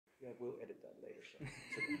Yeah, we'll edit that later. So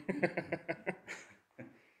it's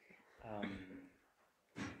okay.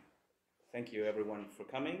 Thank you, everyone, for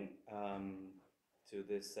coming to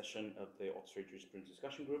this session of the Oxford Jurisprudence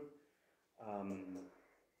Discussion Group.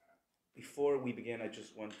 Before we begin, I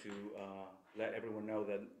just want to let everyone know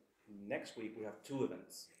that next week we have two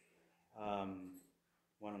events.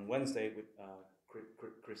 One on Wednesday with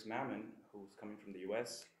Chris Mammon, who's coming from the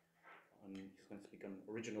US. He's going to speak on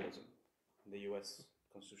originalism in the US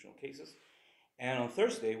constitutional cases. And on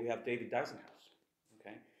Thursday, we have David Dysonhouse.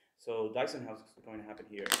 Okay, so Dysonhouse is going to happen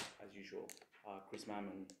here, as usual. Chris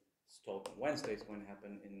Mammon's talk on Wednesday is going to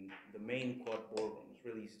happen in the main quad boardroom. It's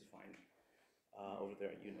really easy to find over there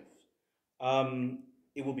at UNIF.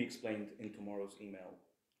 It will be explained in tomorrow's email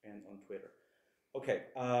and on Twitter. Okay,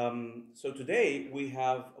 so today we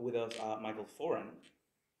have with us Michael Foran,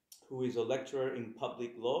 who is a lecturer in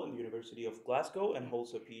public law in the University of Glasgow and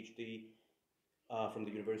holds a PhD from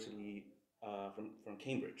the University from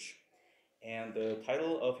Cambridge. And the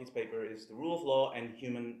title of his paper is The Rule of Law and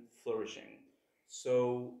Human Flourishing.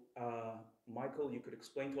 So, Michael, you could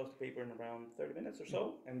explain to us the paper in around 30 minutes or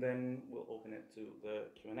so, and then we'll open it to the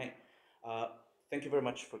Q&A. Thank you very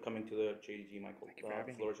much for coming to the JDG, Michael. Thank you for having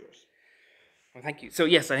me. The floor is yours. Well, thank you. So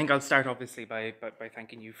yes, I think I'll start obviously by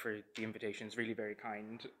thanking you for the invitation. It's really very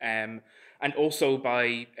kind. And also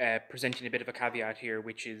by presenting a bit of a caveat here,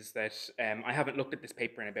 which is that I haven't looked at this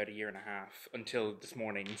paper in about a year and a half until this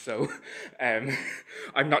morning. So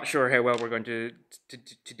I'm not sure how well we're going to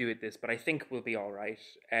do at this, but I think we'll be all right.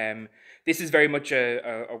 This is very much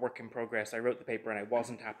a work in progress. I wrote the paper and I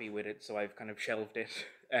wasn't happy with it, so I've kind of shelved it.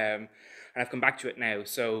 And I've come back to it now.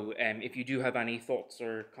 So if you do have any thoughts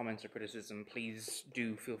or comments or criticism, please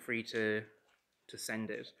do feel free to send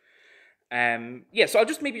it. So I'll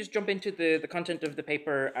just jump into the content of the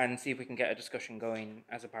paper and see if we can get a discussion going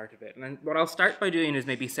as a part of it. And then what I'll start by doing is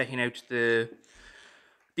maybe setting out the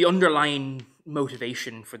underlying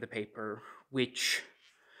motivation for the paper, which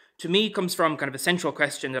to me comes from kind of a central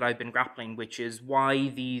question that I've been grappling, which is why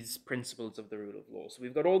these principles of the rule of law. So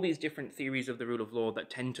we've got all these different theories of the rule of law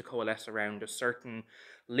that tend to coalesce around a certain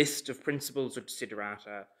list of principles or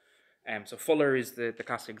desiderata. So Fuller is the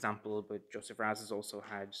classic example, but Joseph Raz has also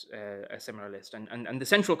had a similar list. And the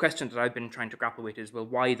central question that I've been trying to grapple with is, well,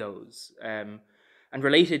 why those? And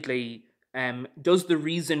relatedly, does the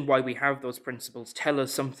reason why we have those principles tell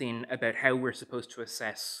us something about how we're supposed to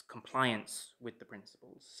assess compliance with the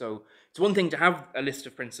principles? So it's one thing to have a list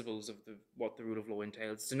of principles of what the rule of law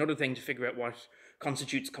entails. It's another thing to figure out what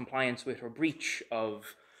constitutes compliance with or breach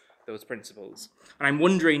of those principles. And I'm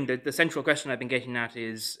wondering that the central question I've been getting at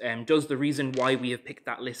is, does the reason why we have picked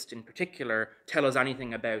that list in particular tell us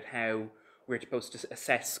anything about how we're supposed to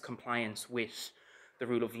assess compliance with the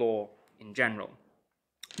rule of law in general?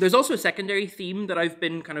 There's also a secondary theme that I've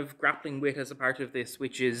been kind of grappling with as a part of this,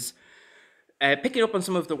 which is picking up on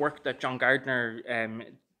some of the work that John Gardner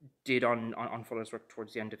did on Fuller's work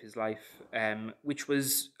towards the end of his life, which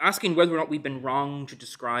was asking whether or not we've been wrong to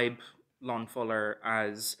describe Lon Fuller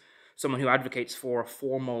as someone who advocates for a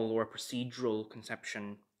formal or procedural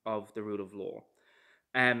conception of the rule of law.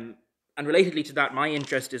 And relatedly to that, my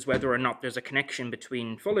interest is whether or not there's a connection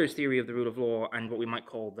between Fuller's theory of the rule of law and what we might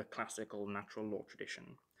call the classical natural law tradition.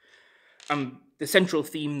 The central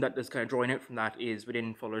theme that is kind of drawing out from that is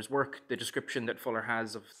within Fuller's work, the description that Fuller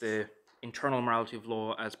has of the internal morality of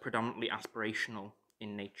law as predominantly aspirational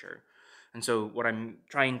in nature. And so what I'm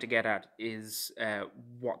trying to get at is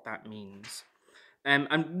what that means.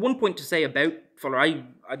 And one point to say about Fuller,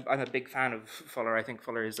 I'm a big fan of Fuller. I think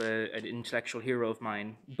Fuller is an intellectual hero of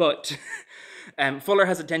mine. But Fuller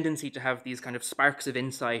has a tendency to have these kind of sparks of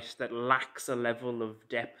insight that lacks a level of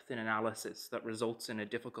depth in analysis that results in a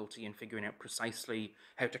difficulty in figuring out precisely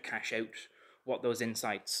how to cash out what those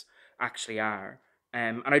insights actually are.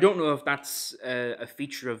 And I don't know if that's a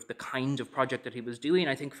feature of the kind of project that he was doing.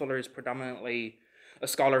 I think Fuller is predominantly a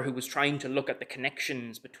scholar who was trying to look at the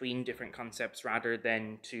connections between different concepts rather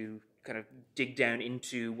than to kind of dig down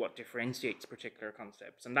into what differentiates particular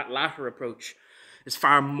concepts. And that latter approach is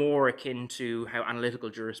far more akin to how analytical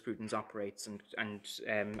jurisprudence operates and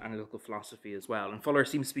analytical philosophy as well. And Fuller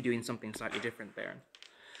seems to be doing something slightly different there.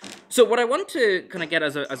 So what I want to kind of get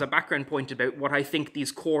as a background point about what I think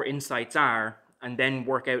these core insights are, and then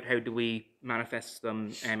work out how do we manifest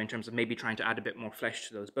them in terms of maybe trying to add a bit more flesh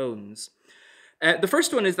to those bones. The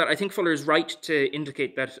first one is that I think Fuller is right to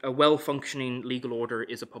indicate that a well-functioning legal order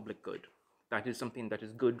is a public good. That is something that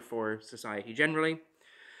is good for society generally.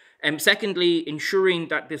 Secondly, ensuring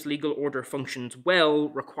that this legal order functions well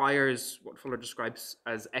requires what Fuller describes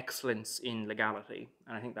as excellence in legality.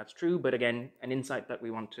 And I think that's true, but again, an insight that we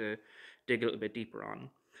want to dig a little bit deeper on.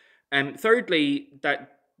 Thirdly,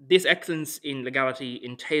 that this excellence in legality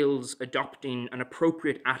entails adopting an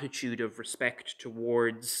appropriate attitude of respect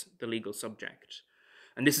towards the legal subject.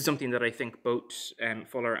 And this is something that I think both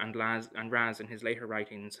Fuller and Raz in his later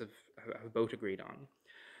writings have both agreed on.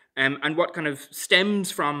 And what kind of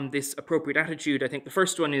stems from this appropriate attitude, I think the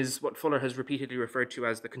first one is what Fuller has repeatedly referred to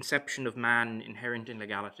as the conception of man inherent in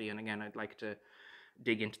legality. And again, I'd like to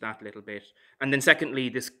dig into that a little bit. And then secondly,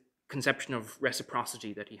 this conception of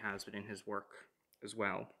reciprocity that he has within his work as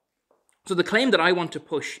well. So the claim that I want to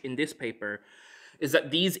push in this paper is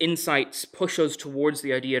that these insights push us towards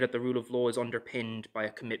the idea that the rule of law is underpinned by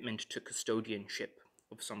a commitment to custodianship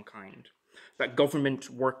of some kind, that government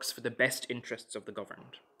works for the best interests of the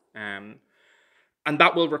governed. And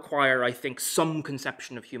that will require, I think, some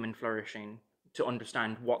conception of human flourishing to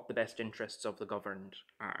understand what the best interests of the governed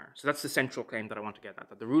are. So that's the central claim that I want to get at,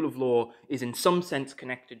 that the rule of law is in some sense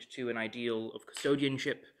connected to an ideal of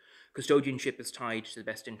custodianship. Custodianship is tied to the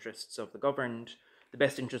best interests of the governed. The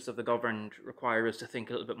best interests of the governed require us to think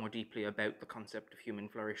a little bit more deeply about the concept of human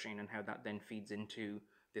flourishing and how that then feeds into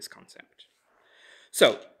this concept.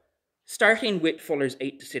 So, starting with Fuller's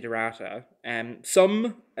 8 desiderata,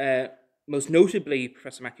 most notably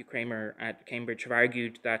Professor Matthew Kramer at Cambridge, have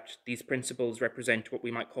argued that these principles represent what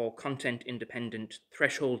we might call content-independent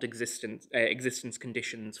threshold existence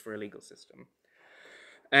conditions for a legal system.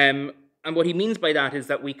 And what he means by that is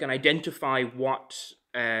that we can identify what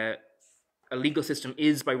a legal system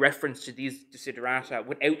is by reference to these desiderata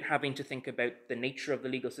without having to think about the nature of the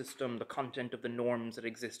legal system, the content of the norms that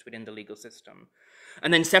exist within the legal system.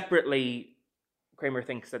 And then separately, Kramer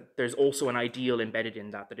thinks that there's also an ideal embedded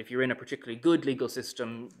in that if you're in a particularly good legal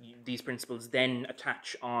system, these principles then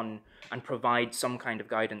attach on and provide some kind of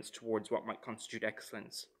guidance towards what might constitute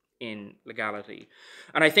excellence in legality.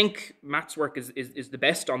 And I think Matt's work is the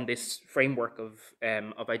best on this framework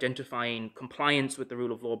of identifying compliance with the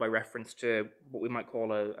rule of law by reference to what we might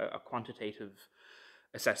call a quantitative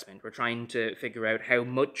assessment. We're trying to figure out how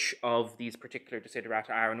much of these particular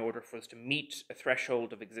desiderata are in order for us to meet a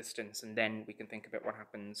threshold of existence, and then we can think about what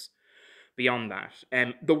happens beyond that.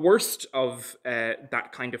 The worst of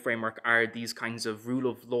that kind of framework are these kinds of rule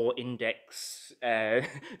of law index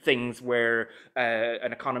things where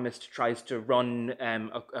an economist tries to run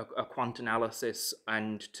a quant analysis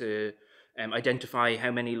and to identify how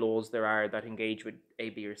many laws there are that engage with A,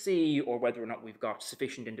 B, or C, or whether or not we've got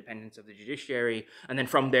sufficient independence of the judiciary. And then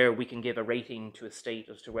from there, we can give a rating to a state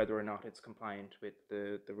as to whether or not it's compliant with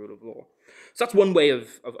the rule of law. So that's one way of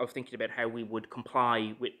thinking about how we would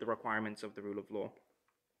comply with the requirements of the rule of law.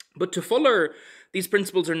 But to Fuller, these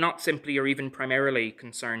principles are not simply or even primarily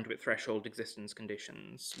concerned with threshold existence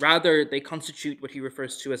conditions. Rather, they constitute what he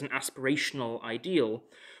refers to as an aspirational ideal,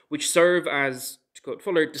 which serve as, to quote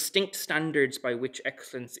Fuller, distinct standards by which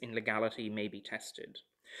excellence in legality may be tested.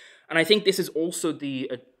 And I think this is also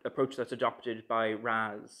the approach that's adopted by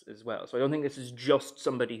Raz as well. So I don't think this is just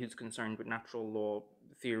somebody who's concerned with natural law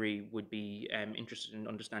theory would be interested in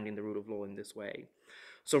understanding the rule of law in this way.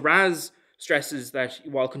 So Raz stresses that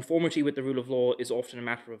while conformity with the rule of law is often a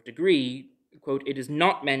matter of degree, quote, it is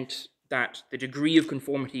not meant that the degree of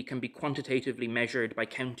conformity can be quantitatively measured by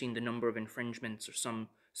counting the number of infringements or some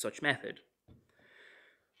such method.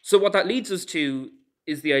 So what that leads us to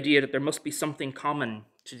is the idea that there must be something common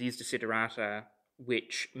to these desiderata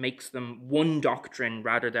which makes them one doctrine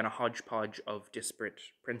rather than a hodgepodge of disparate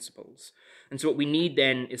principles. And so what we need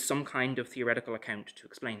then is some kind of theoretical account to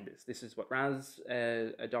explain this. This is what Raz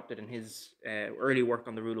adopted in his early work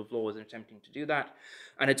on the rule of law, is attempting to do that.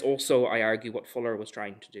 And it's also, I argue, what Fuller was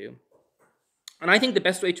trying to do. And I think the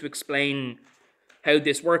best way to explain how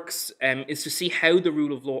this works is to see how the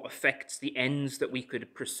rule of law affects the ends that we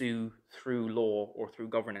could pursue through law or through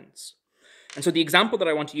governance. And so the example that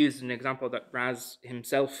I want to use is an example that Raz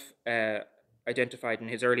himself identified in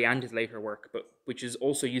his early and his later work, but which is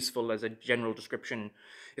also useful as a general description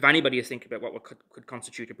if anybody is thinking about what could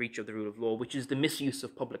constitute a breach of the rule of law, which is the misuse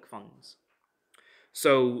of public funds.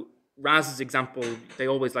 So Raz's example, they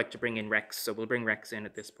always like to bring in Rex, so we'll bring Rex in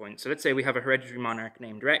at this point. So let's say we have a hereditary monarch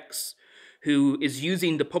named Rex, who is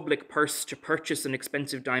using the public purse to purchase an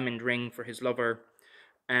expensive diamond ring for his lover.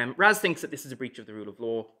 Raz thinks that this is a breach of the rule of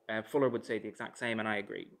law. Fuller would say the exact same, and I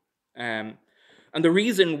agree. And the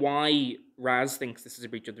reason why Raz thinks this is a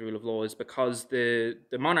breach of the rule of law is because the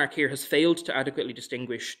monarch here has failed to adequately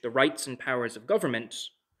distinguish the rights and powers of government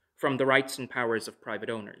from the rights and powers of private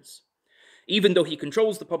owners. Even though he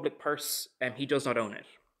controls the public purse, he does not own it.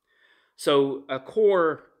 So a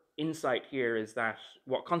core insight here is that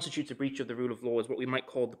what constitutes a breach of the rule of law is what we might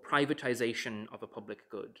call the privatization of a public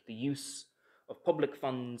good, the use of public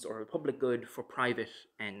funds or a public good for private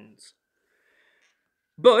ends.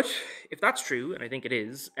 But if that's true, and I think it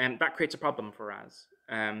is, that creates a problem for Raz,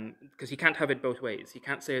 because he can't have it both ways. He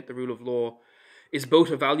can't say that the rule of law is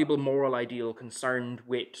both a valuable moral ideal concerned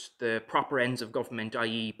with the proper ends of government,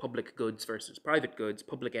 i.e. public goods versus private goods,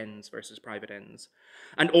 public ends versus private ends,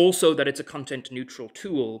 and also that it's a content-neutral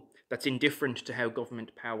tool that's indifferent to how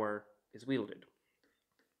government power is wielded.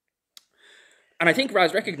 And I think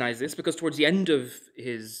Raz recognized this because towards the end of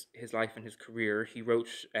his life and his career, he wrote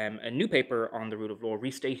a new paper on the rule of law,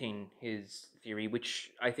 restating his theory, which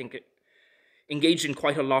I think engaged in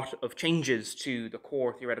quite a lot of changes to the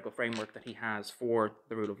core theoretical framework that he has for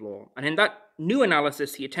the rule of law. And in that new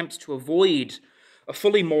analysis, he attempts to avoid a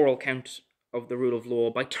fully moral count of the rule of law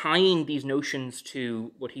by tying these notions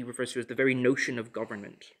to what he refers to as the very notion of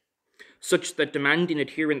government, such that demanding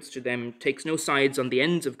adherence to them takes no sides on the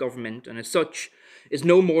ends of government, and as such is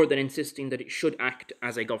no more than insisting that it should act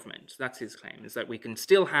as a government. That's his claim, is that we can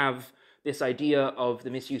still have this idea of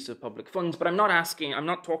the misuse of public funds, but I'm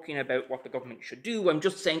not talking about what the government should do, I'm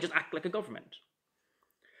just saying just act like a government.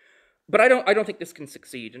 But I don't think this can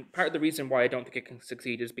succeed, and part of the reason why I don't think it can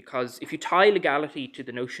succeed is because if you tie legality to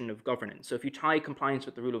the notion of governance, so if you tie compliance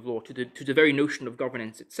with the rule of law to the very notion of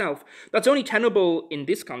governance itself, that's only tenable in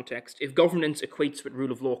this context if governance equates with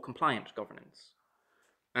rule of law compliant governance.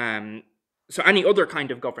 So any other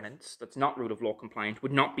kind of governance that's not rule of law compliant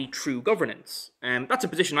would not be true governance. That's a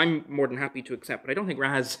position I'm more than happy to accept, but I don't think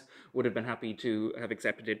Raz would have been happy to have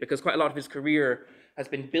accepted it, because quite a lot of his career has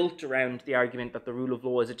been built around the argument that the rule of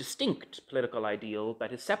law is a distinct political ideal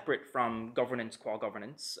that is separate from governance qua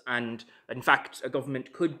governance, and in fact a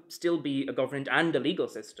government could still be a government and a legal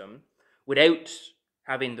system without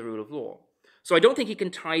having the rule of law. So I don't think he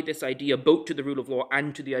can tie this idea both to the rule of law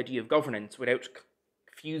and to the idea of governance without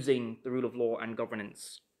fusing the rule of law and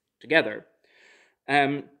governance together.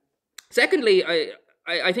 Secondly,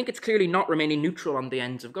 I think it's clearly not remaining neutral on the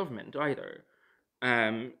ends of government either.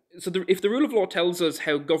 If the rule of law tells us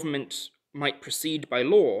how government might proceed by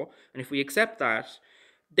law, and if we accept that,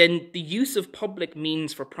 then the use of public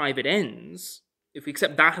means for private ends, if we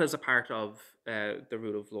accept that as a part of the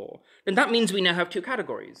rule of law, then that means we now have two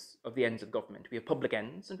categories of the ends of government. We have public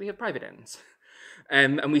ends and we have private ends.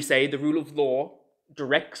 And we say the rule of law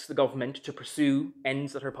directs the government to pursue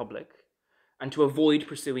ends that are public and to avoid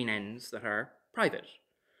pursuing ends that are private.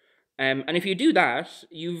 And if you do that,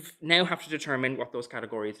 you now have to determine what those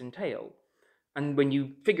categories entail. And when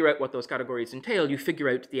you figure out what those categories entail, you figure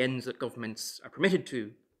out the ends that governments are permitted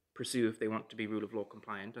to pursue if they want to be rule of law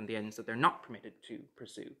compliant, and the ends that they're not permitted to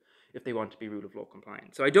pursue if they want to be rule of law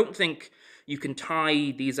compliant. So I don't think you can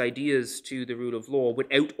tie these ideas to the rule of law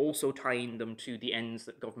without also tying them to the ends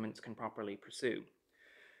that governments can properly pursue.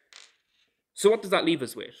 So what does that leave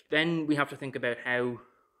us with? Then we have to think about how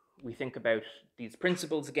we think about these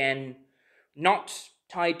principles again, not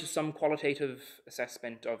tied to some qualitative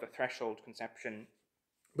assessment of a threshold conception,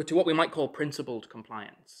 but to what we might call principled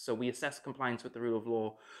compliance. So we assess compliance with the rule of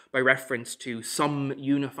law by reference to some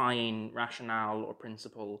unifying rationale or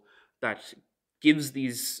principle that gives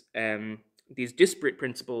these disparate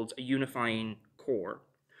principles a unifying core.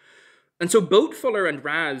 And so both Fuller and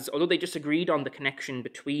Raz, although they disagreed on the connection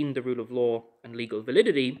between the rule of law and legal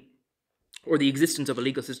validity, or the existence of a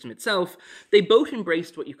legal system itself, they both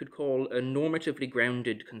embraced what you could call a normatively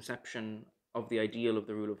grounded conception of the ideal of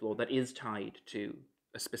the rule of law that is tied to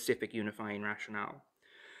a specific unifying rationale.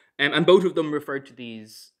 And both of them referred to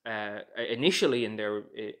these initially in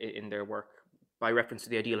their work by reference to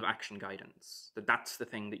the ideal of action guidance, that that's the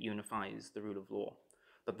thing that unifies the rule of law,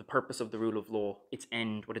 that the purpose of the rule of law, its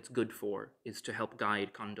end, what it's good for, is to help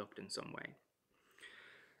guide conduct in some way.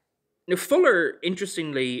 Now, Fuller,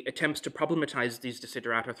 interestingly, attempts to problematize these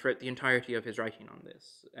desiderata throughout the entirety of his writing on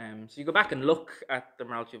this. So you go back and look at the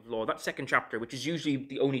morality of law, that second chapter, which is usually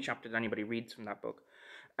the only chapter that anybody reads from that book.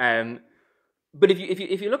 But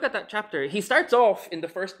if you look at that chapter, he starts off in the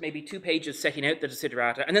first maybe 2 pages setting out the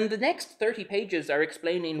desiderata, and then the next 30 pages are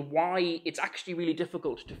explaining why it's actually really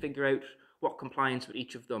difficult to figure out what compliance with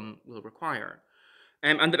each of them will require.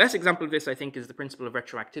 And the best example of this, I think, is the principle of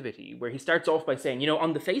retroactivity, where he starts off by saying,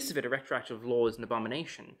 on the face of it, a retroactive law is an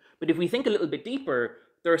abomination. But if we think a little bit deeper,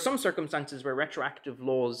 there are some circumstances where retroactive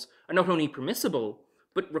laws are not only permissible,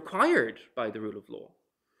 but required by the rule of law.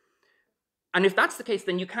 And if that's the case,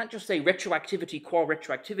 then you can't just say retroactivity qua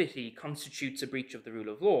retroactivity constitutes a breach of the rule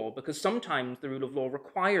of law, because sometimes the rule of law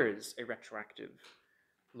requires a retroactive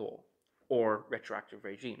law or retroactive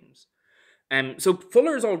regimes. So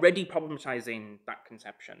Fuller is already problematizing that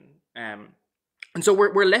conception. And so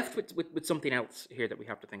we're left with something else here that we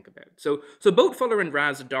have to think about. So both Fuller and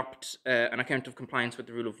Raz adopt an account of compliance with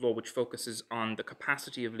the rule of law which focuses on the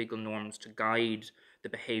capacity of legal norms to guide the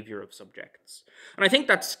behavior of subjects. And I think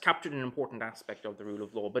that's captured an important aspect of the rule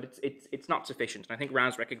of law, but it's not sufficient. And I think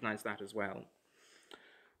Raz recognized that as well.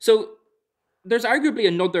 So there's arguably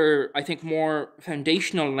another, I think, more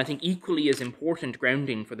foundational and I think equally as important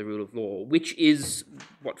grounding for the rule of law, which is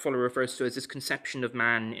what Fuller refers to as this conception of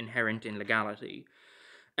man inherent in legality.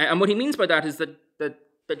 And what he means by that is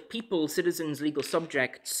that people, citizens, legal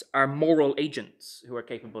subjects, are moral agents who are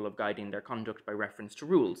capable of guiding their conduct by reference to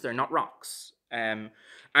rules. They're not rocks. And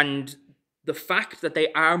the fact that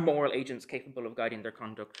they are moral agents capable of guiding their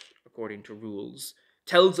conduct according to rules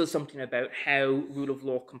tells us something about how rule of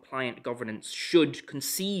law compliant governance should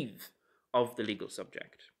conceive of the legal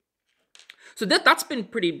subject. So that's been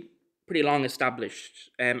pretty long established,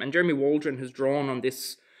 and Jeremy Waldron has drawn on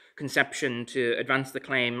this conception to advance the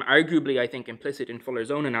claim, arguably I think implicit in Fuller's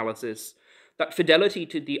own analysis, that fidelity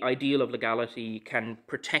to the ideal of legality can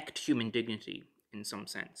protect human dignity in some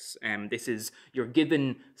sense. This is your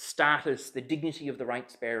given status, the dignity of the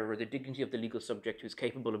rights bearer, or the dignity of the legal subject who's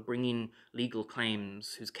capable of bringing legal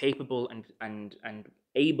claims, who's capable and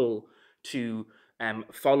able to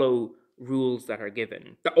follow rules that are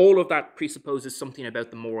given. All of that presupposes something about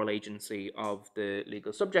the moral agency of the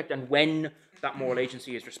legal subject, and when that moral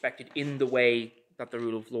agency is respected in the way that the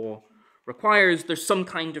rule of law requires, there's some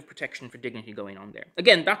kind of protection for dignity going on there.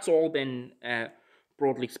 Again, that's all been,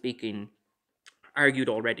 broadly speaking, argued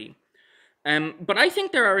already. But I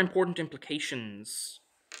think there are important implications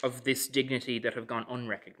of this dignity that have gone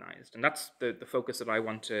unrecognized, and that's the focus that I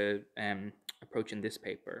want to approach in this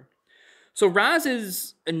paper. So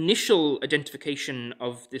Raz's initial identification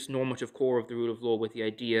of this normative core of the rule of law with the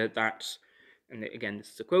idea that, and again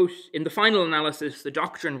this is a quote, in the final analysis, the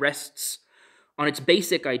doctrine rests on its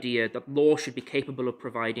basic idea that law should be capable of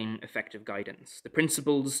providing effective guidance. The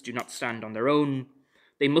principles do not stand on their own.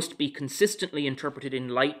 They must be consistently interpreted in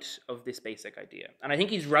light of this basic idea. And I think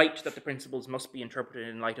he's right that the principles must be interpreted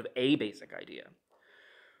in light of a basic idea.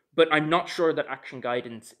 But I'm not sure that action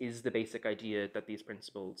guidance is the basic idea that these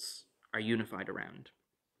principles are unified around.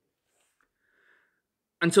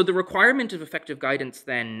 And so the requirement of effective guidance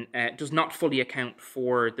then does not fully account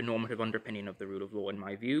for the normative underpinning of the rule of law, in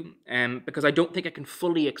my view, because I don't think it can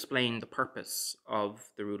fully explain the purpose of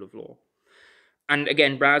the rule of law. And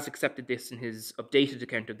again, Raz accepted this in his updated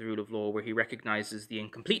account of the rule of law, where he recognizes the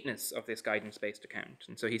incompleteness of this guidance-based account.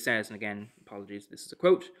 And so he says, and again, apologies, this is a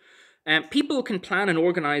quote, people can plan and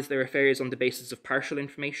organize their affairs on the basis of partial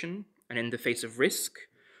information and in the face of risk.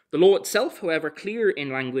 The law itself, however, clear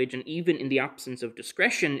in language and even in the absence of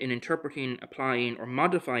discretion in interpreting, applying, or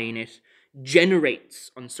modifying it,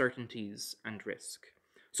 generates uncertainties and risk.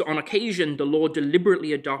 So on occasion, the law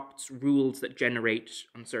deliberately adopts rules that generate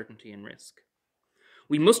uncertainty and risk.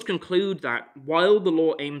 We must conclude that, while the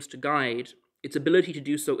law aims to guide, its ability to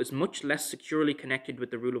do so is much less securely connected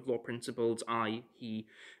with the rule of law principles he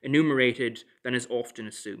enumerated than is often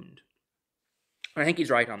assumed. I think he's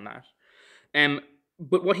right on that.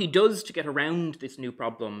 But what he does to get around this new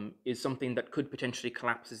problem is something that could potentially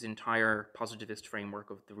collapse his entire positivist framework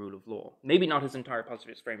of the rule of law. Maybe not his entire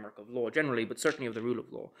positivist framework of law generally, but certainly of the rule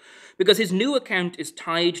of law. Because his new account is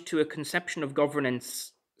tied to a conception of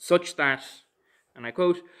governance such that, and I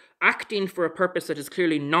quote, acting for a purpose that is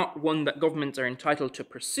clearly not one that governments are entitled to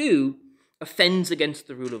pursue offends against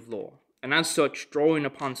the rule of law. And as such, drawing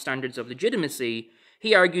upon standards of legitimacy,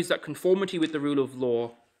 he argues that conformity with the rule of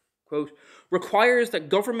law, quote, requires that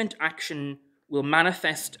government action will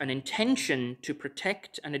manifest an intention to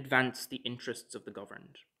protect and advance the interests of the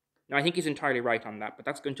governed. Now, I think he's entirely right on that, but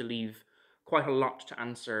that's going to leave quite a lot to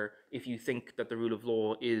answer if you think that the rule of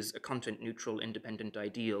law is a content-neutral, independent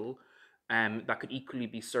ideal that could equally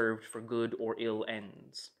be served for good or ill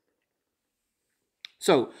ends.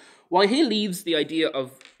 So, while he leaves the idea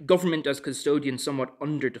of government as custodian somewhat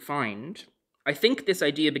underdefined, I think this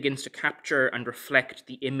idea begins to capture and reflect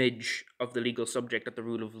the image of the legal subject that the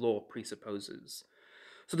rule of law presupposes.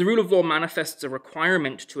 So the rule of law manifests a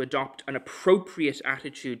requirement to adopt an appropriate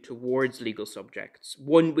attitude towards legal subjects,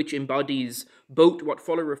 one which embodies both what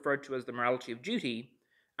Fuller referred to as the morality of duty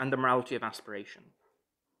and the morality of aspiration.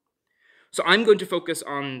 So I'm going to focus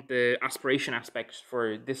on the aspiration aspect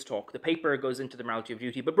for this talk. The paper goes into the morality of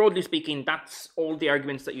duty, but broadly speaking, that's all the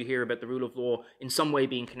arguments that you hear about the rule of law in some way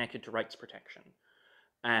being connected to rights protection.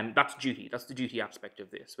 That's duty. That's the duty aspect of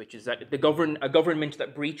this, which is that a government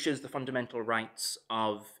that breaches the fundamental rights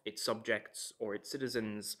of its subjects or its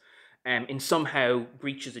citizens in somehow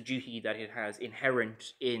breaches a duty that it has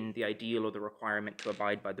inherent in the ideal or the requirement to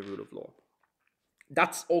abide by the rule of law.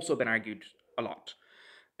 That's also been argued a lot.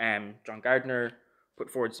 John Gardner put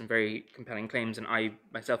forward some very compelling claims, and I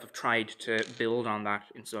myself have tried to build on that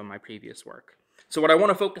in some of my previous work. So what I want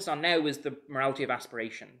to focus on now is the morality of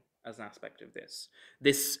aspiration as an aspect of this.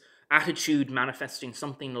 This attitude manifesting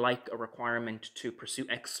something like a requirement to pursue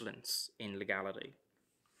excellence in legality.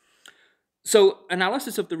 So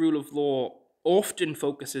analysis of the rule of law often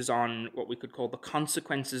focuses on what we could call the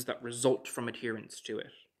consequences that result from adherence to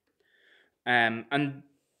it. And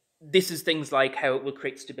this is things like how it will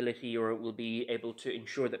create stability, or it will be able to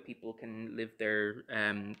ensure that people can live their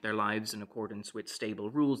lives in accordance with stable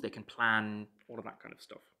rules, they can plan, all of that kind of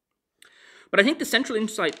stuff. But I think the central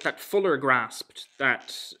insight that Fuller grasped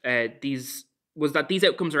that these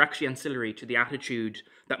outcomes are actually ancillary to the attitude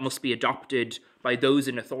that must be adopted by those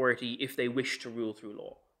in authority if they wish to rule through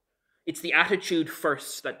law. It's the attitude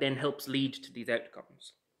first that then helps lead to these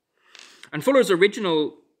outcomes. And Fuller's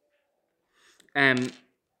original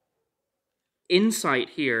insight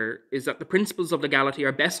here is that the principles of legality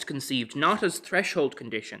are best conceived not as threshold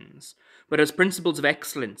conditions, but as principles of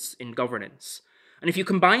excellence in governance. And if you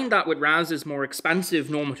combine that with Raz's more expansive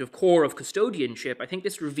normative core of custodianship, I think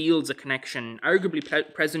this reveals a connection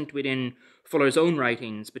arguably present within Fuller's own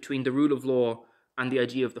writings between the rule of law and the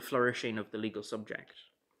idea of the flourishing of the legal subject.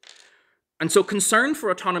 And so concern for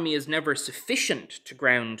autonomy is never sufficient to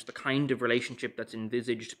ground the kind of relationship that's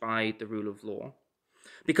envisaged by the rule of law.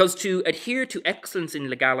 Because to adhere to excellence in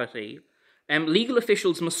legality, legal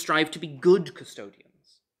officials must strive to be good custodians.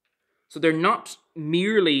 So they're not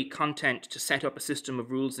merely content to set up a system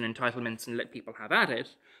of rules and entitlements and let people have at it.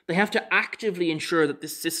 They have to actively ensure that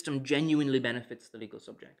this system genuinely benefits the legal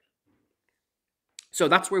subject. So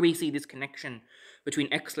that's where we see this connection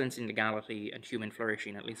between excellence in legality and human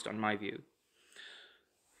flourishing, at least on my view.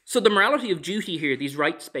 So the morality of duty here, these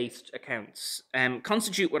rights-based accounts,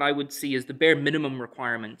 constitute what I would see as the bare minimum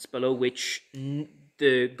requirements below which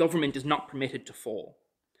the government is not permitted to fall.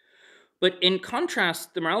 But in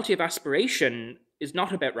contrast, the morality of aspiration is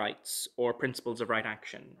not about rights or principles of right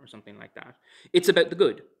action or something like that. It's about the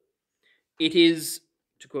good. It is,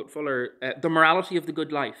 to quote Fuller, the morality of the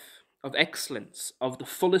good life, of excellence, of the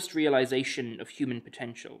fullest realization of human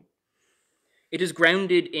potential. It is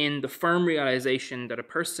grounded in the firm realization that a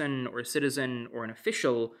person or a citizen or an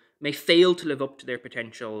official may fail to live up to their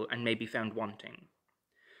potential and may be found wanting.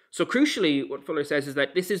 So crucially, what Fuller says is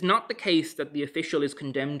that this is not the case that the official is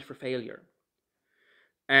condemned for failure.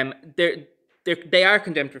 They are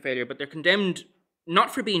condemned for failure, but they're condemned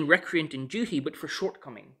not for being recreant in duty, but for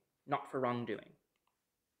shortcoming, not for wrongdoing.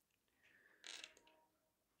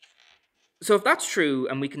 So if that's true,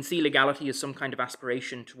 and we can see legality as some kind of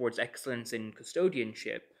aspiration towards excellence in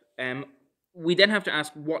custodianship, we then have to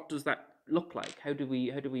ask, what does that look like? How do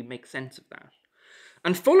we make sense of that?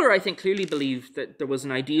 And Fuller, I think, clearly believed that there was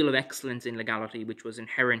an ideal of excellence in legality which was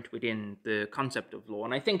inherent within the concept of law.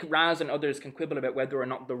 And I think Raz and others can quibble about whether or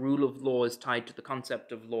not the rule of law is tied to the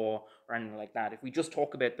concept of law or anything like that. If we just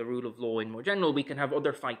talk about the rule of law in more general, we can have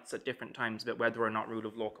other fights at different times about whether or not rule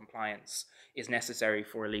of law compliance is necessary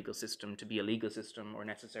for a legal system to be a legal system or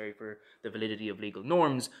necessary for the validity of legal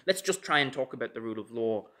norms. Let's just try and talk about the rule of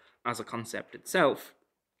law as a concept itself.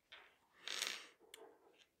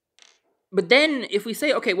 But then if we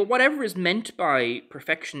say, okay, well, whatever is meant by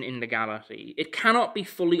perfection in legality, it cannot be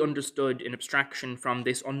fully understood in abstraction from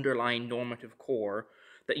this underlying normative core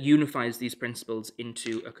that unifies these principles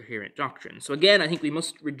into a coherent doctrine. So again, I think we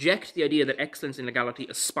must reject the idea that excellence in legality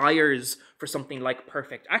aspires for something like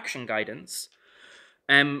perfect action guidance.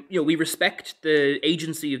 We respect the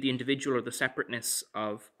agency of the individual or the separateness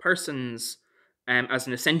of persons as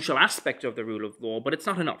an essential aspect of the rule of law, but it's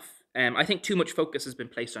not enough. I think too much focus has been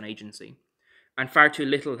placed on agency, and far too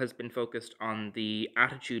little has been focused on the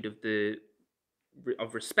attitude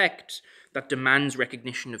of respect that demands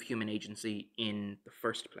recognition of human agency in the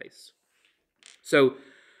first place. So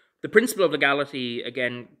the principle of legality,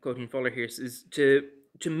 again, quoting Fuller here, is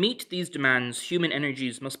to meet these demands, human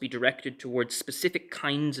energies must be directed towards specific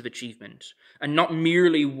kinds of achievement and not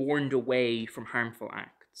merely warned away from harmful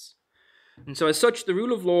acts. And so as such, the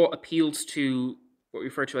rule of law appeals to what we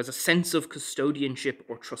refer to as a sense of custodianship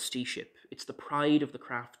or trusteeship. It's the pride of the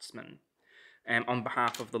craftsman on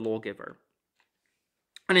behalf of the lawgiver.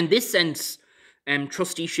 And in this sense,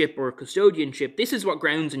 trusteeship or custodianship, this is what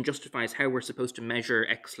grounds and justifies how we're supposed to measure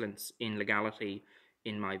excellence in legality,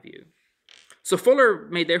 in my view. So Fuller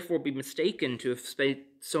may therefore be mistaken to have spent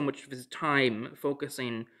so much of his time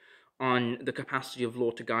focusing on the capacity of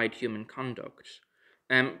law to guide human conduct.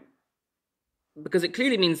 Because it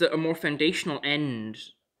clearly means that a more foundational end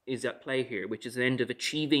is at play here, which is the end of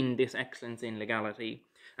achieving this excellence in legality.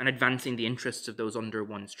 and advancing the interests of those under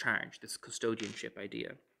one's charge, this custodianship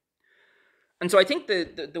idea. And so I think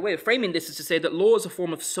the way of framing this is to say that law is a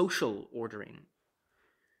form of social ordering.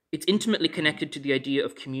 It's intimately connected to the idea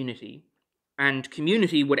of community, and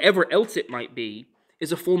community, whatever else it might be,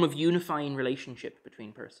 is a form of unifying relationship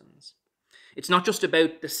between persons. It's not just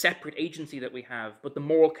about the separate agency that we have, but the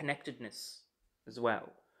moral connectedness as well.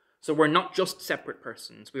 So we're not just separate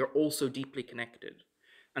persons, we are also deeply connected.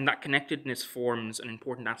 And that connectedness forms an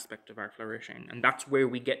important aspect of our flourishing. And that's where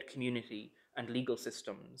we get community and legal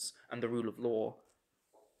systems and the rule of law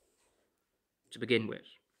to begin with.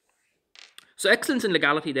 So excellence in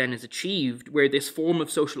legality then is achieved where this form of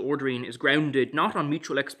social ordering is grounded not on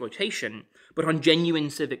mutual exploitation, but on genuine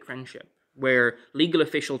civic friendship, where legal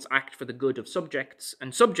officials act for the good of subjects,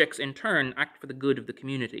 and subjects in turn act for the good of the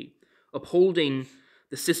community, upholding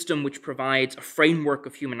the system which provides a framework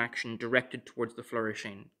of human action directed towards the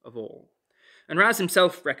flourishing of all. And Raz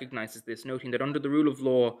himself recognizes this, noting that under the rule of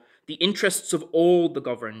law, the interests of all the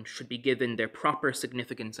governed should be given their proper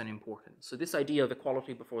significance and importance. So this idea of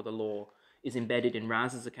equality before the law is embedded in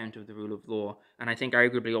Raz's account of the rule of law, and I think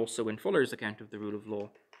arguably also in Fuller's account of the rule of law.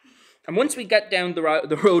 And once we get down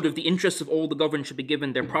the road of the interests of all the governed should be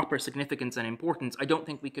given their proper significance and importance, I don't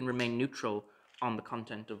think we can remain neutral on the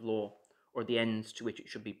content of law or the ends to which it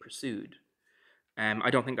should be pursued. I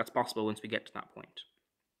don't think that's possible once we get to that point.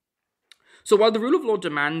 So while the rule of law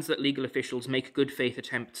demands that legal officials make good faith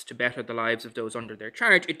attempts to better the lives of those under their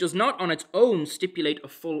charge, it does not on its own stipulate a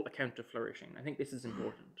full account of flourishing. I think this is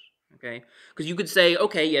important. Okay, because you could say,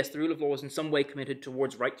 okay, yes, the rule of law is in some way committed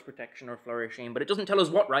towards rights protection or flourishing, but it doesn't tell us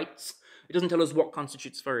what rights, it doesn't tell us what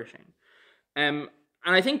constitutes flourishing. And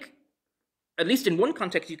I think, at least in one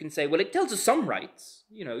context, you can say, well, it tells us some rights.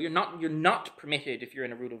 You know, you're not permitted, if you're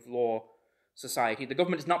in a rule of law society, the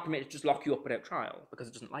government is not permitted to just lock you up without trial because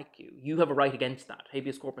it doesn't like you. You have a right against that.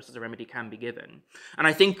 Habeas corpus as a remedy can be given. And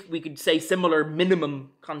I think we could say similar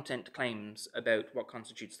minimum content claims about what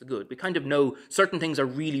constitutes the good. We kind of know certain things are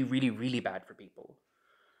really, really, really bad for people.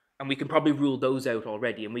 And we can probably rule those out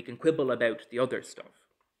already, and we can quibble about the other stuff.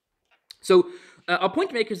 So a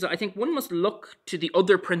point to make is that I think one must look to the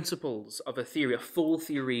other principles of a theory, a full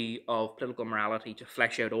theory of political morality, to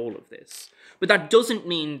flesh out all of this. But that doesn't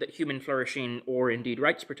mean that human flourishing or indeed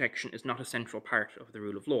rights protection is not a central part of the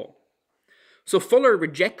rule of law. So Fuller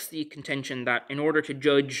rejects the contention that in order to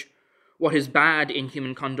judge what is bad in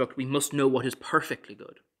human conduct, we must know what is perfectly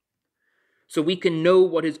good. So we can know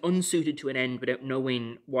what is unsuited to an end without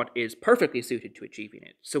knowing what is perfectly suited to achieving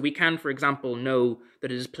it. So we can, for example, know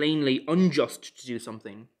that it is plainly unjust to do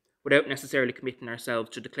something without necessarily committing ourselves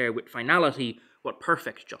to declare with finality what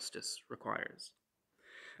perfect justice requires.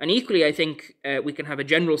 And equally, I think we can have a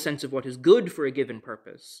general sense of what is good for a given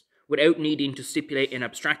purpose without needing to stipulate in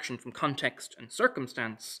abstraction from context and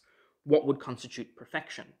circumstance what would constitute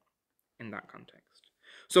perfection in that context.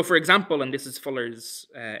 So, for example, and this is Fuller's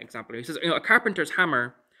example, he says, a carpenter's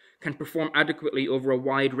hammer can perform adequately over a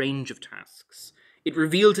wide range of tasks. It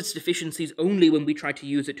reveals its deficiencies only when we try to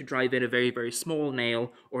use it to drive in a very, very small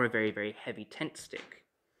nail or a very, very heavy tent stick.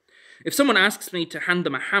 If someone asks me to hand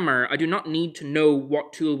them a hammer, I do not need to know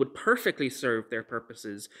what tool would perfectly serve their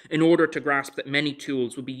purposes in order to grasp that many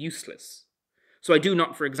tools would be useless. So I do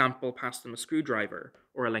not, for example, pass them a screwdriver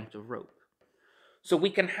or a length of rope. So we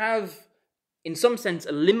can have, in some sense,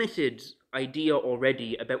 a limited idea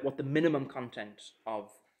already about what the minimum content of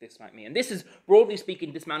this might mean. And this is, broadly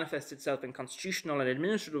speaking, this manifests itself in constitutional and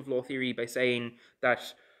administrative law theory by saying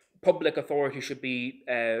that public authority should be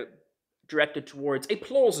directed towards a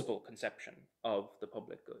plausible conception of the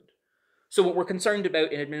public good. So what we're concerned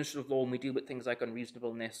about in administrative law when we deal with things like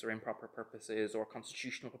unreasonableness or improper purposes or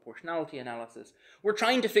constitutional proportionality analysis, we're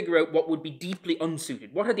trying to figure out what would be deeply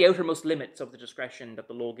unsuited. What are the outermost limits of the discretion that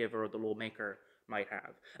the lawgiver or the lawmaker might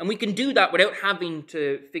have? And we can do that without having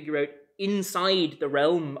to figure out inside the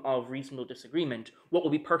realm of reasonable disagreement what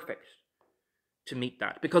will be perfect to meet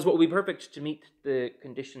that. Because what will be perfect to meet the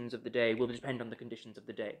conditions of the day will depend on the conditions of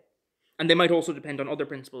the day. And they might also depend on other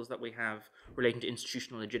principles that we have relating to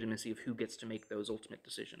institutional legitimacy of who gets to make those ultimate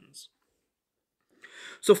decisions.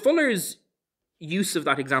 So Fuller's use of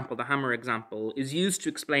that example, the hammer example, is used to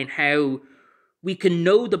explain how we can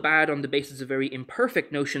know the bad on the basis of very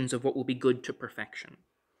imperfect notions of what will be good to perfection.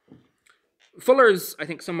 Fuller's, I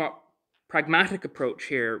think, somewhat pragmatic approach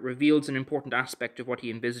here reveals an important aspect of what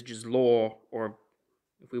he envisages law, or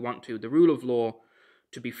if we want to, the rule of law,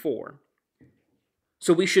 to be for.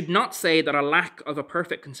 So we should not say that a lack of a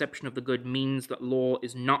perfect conception of the good means that law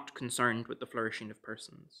is not concerned with the flourishing of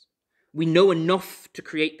persons. We know enough to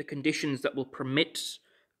create the conditions that will permit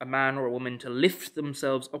a man or a woman to lift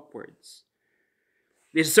themselves upwards.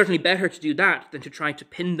 It is certainly better to do that than to try to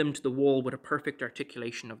pin them to the wall with a perfect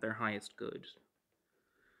articulation of their highest good.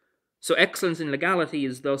 So excellence in legality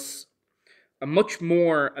is thus much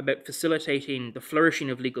more about facilitating the flourishing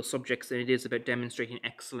of legal subjects than it is about demonstrating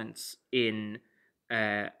excellence in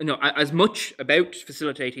as much about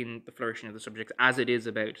facilitating the flourishing of the subjects as it is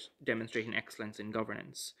about demonstrating excellence in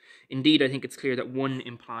governance. Indeed, I think it's clear that one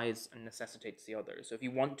implies and necessitates the other. So if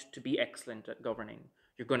you want to be excellent at governing,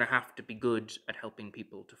 you're going to have to be good at helping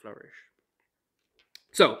people to flourish.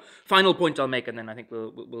 So, final point I'll make, and then I think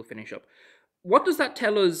we'll finish up. What does that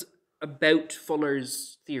tell us about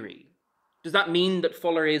Fuller's theory? Does that mean that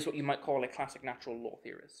Fuller is what you might call a classic natural law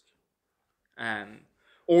theorist?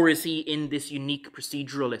 Or is he in this unique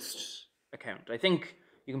proceduralist account? I think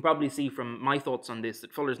you can probably see from my thoughts on this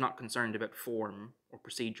that Fuller's not concerned about form or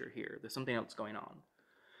procedure here. There's something else going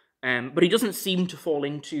on. But he doesn't seem to fall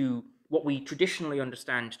into what we traditionally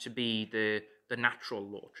understand to be the natural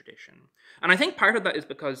law tradition. And I think part of that is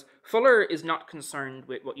because Fuller is not concerned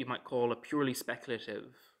with what you might call a purely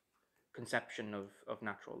speculative conception of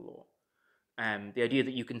natural law. The idea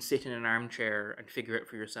that you can sit in an armchair and figure out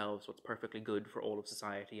for yourselves what's perfectly good for all of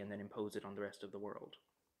society and then impose it on the rest of the world.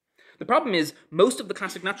 The problem is, most of the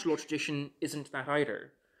classic natural law tradition isn't that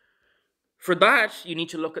either. For that, you need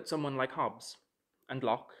to look at someone like Hobbes and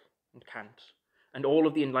Locke and Kant and all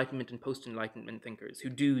of the Enlightenment and post-Enlightenment thinkers who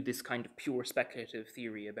do this kind of pure speculative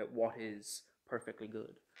theory about what is perfectly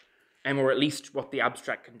good, or at least what the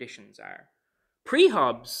abstract conditions are.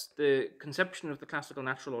 Pre-Hobbes, the conception of the classical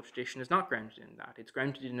natural law tradition is not grounded in that. It's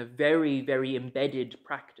grounded in a very, very embedded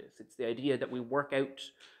practice. It's the idea that we work out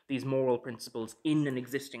these moral principles in an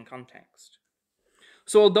existing context.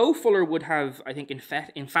 So although Fuller would have, I think,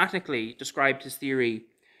 emphatically described his theory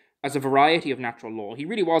as a variety of natural law, he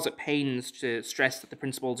really was at pains to stress that the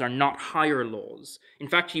principles are not higher laws. In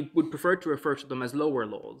fact, he would prefer to refer to them as lower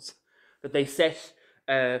laws, that they set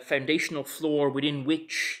a foundational floor within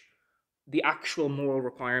which the actual moral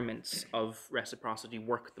requirements of reciprocity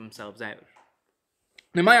work themselves out.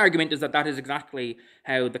 Now, my argument is that that is exactly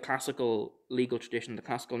how the classical legal tradition, the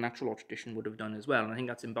classical natural law tradition would have done as well. And I think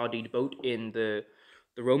that's embodied both in the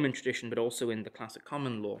Roman tradition, but also in the classic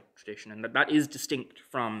common law tradition. And that is distinct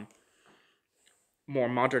from more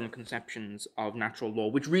modern conceptions of natural law,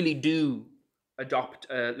 which really do adopt,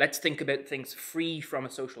 let's think about things free from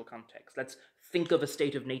a social context. Let's think of a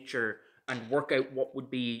state of nature and work out what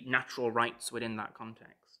would be natural rights within that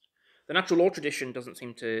context. The natural law tradition doesn't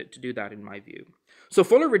seem to do that, in my view. So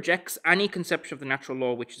Fuller rejects any conception of the natural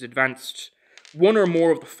law which has advanced one or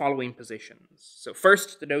more of the following positions. So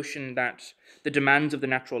first, the notion that the demands of the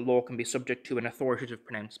natural law can be subject to an authoritative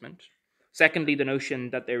pronouncement. Secondly, the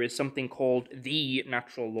notion that there is something called the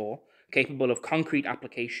natural law, capable of concrete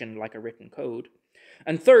application like a written code.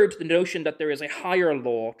 And third, the notion that there is a higher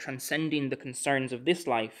law transcending the concerns of this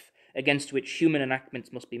life, against which human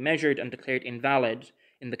enactments must be measured and declared invalid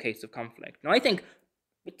in the case of conflict. Now, I think,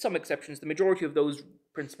 with some exceptions, the majority of those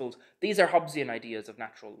principles, these are Hobbesian ideas of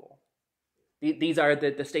natural law. These are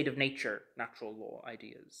the state of nature natural law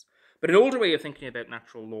ideas. But an older way of thinking about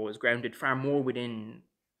natural law is grounded far more within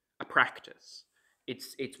a practice.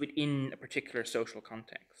 It's within a particular social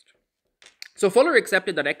context. So Fuller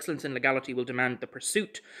accepted that excellence in legality will demand the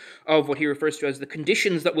pursuit of what he refers to as the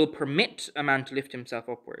conditions that will permit a man to lift himself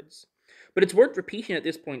upwards. But it's worth repeating at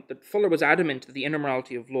this point that Fuller was adamant that the inner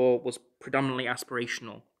morality of law was predominantly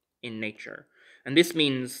aspirational in nature. And this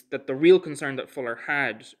means that the real concern that Fuller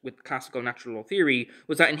had with classical natural law theory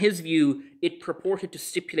was that, in his view, it purported to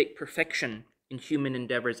stipulate perfection in human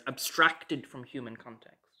endeavors abstracted from human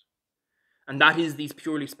context. And that is these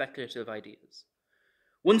purely speculative ideas.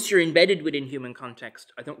 Once you're embedded within human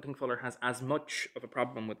context, I don't think Fuller has as much of a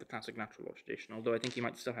problem with the classic natural law tradition, although I think he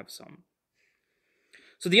might still have some.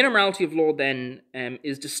 So the inner morality of law then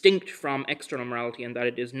is distinct from external morality in that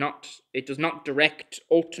it does not direct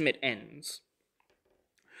ultimate ends.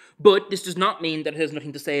 But this does not mean that it has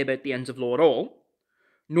nothing to say about the ends of law at all,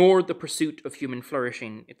 nor the pursuit of human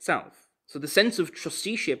flourishing itself. So the sense of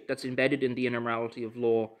trusteeship that's embedded in the inner morality of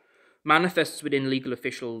law manifests within legal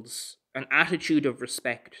officials an attitude of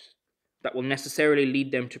respect that will necessarily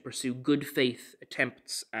lead them to pursue good faith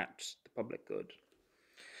attempts at the public good.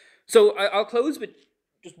 So I'll close with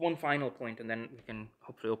just one final point, and then we can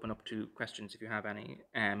hopefully open up to questions if you have any,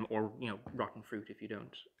 or rotten fruit if you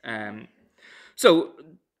don't. So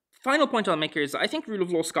final point I'll make here is that I think rule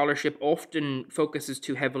of law scholarship often focuses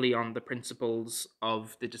too heavily on the principles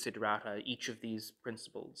of the desiderata, each of these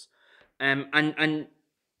principles, and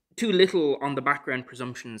too little on the background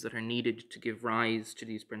presumptions that are needed to give rise to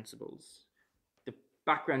these principles. The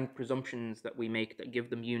background presumptions that we make that give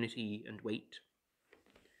them unity and weight.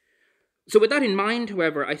 So with that in mind,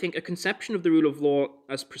 however, I think a conception of the rule of law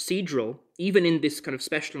as procedural, even in this kind of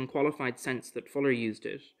special and qualified sense that Fuller used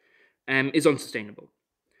it, is unsustainable.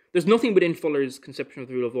 There's nothing within Fuller's conception of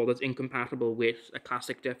the rule of law that's incompatible with a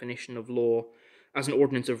classic definition of law as an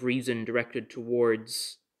ordinance of reason directed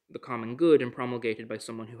towards the common good and promulgated by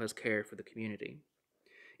someone who has care for the community.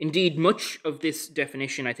 Indeed, much of this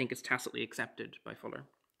definition, I think, is tacitly accepted by Fuller.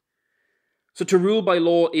 So to rule by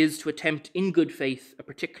law is to attempt in good faith a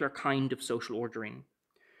particular kind of social ordering,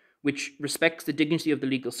 which respects the dignity of the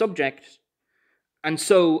legal subject, and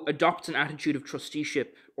so adopts an attitude of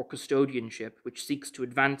trusteeship or custodianship, which seeks to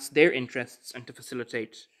advance their interests and to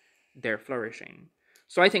facilitate their flourishing.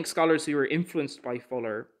 So I think scholars who are influenced by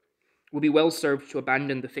Fuller will be well served to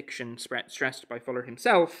abandon the fiction stressed by Fuller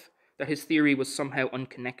himself, that his theory was somehow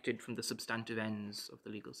unconnected from the substantive ends of the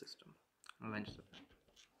legal system. I'll end it at that.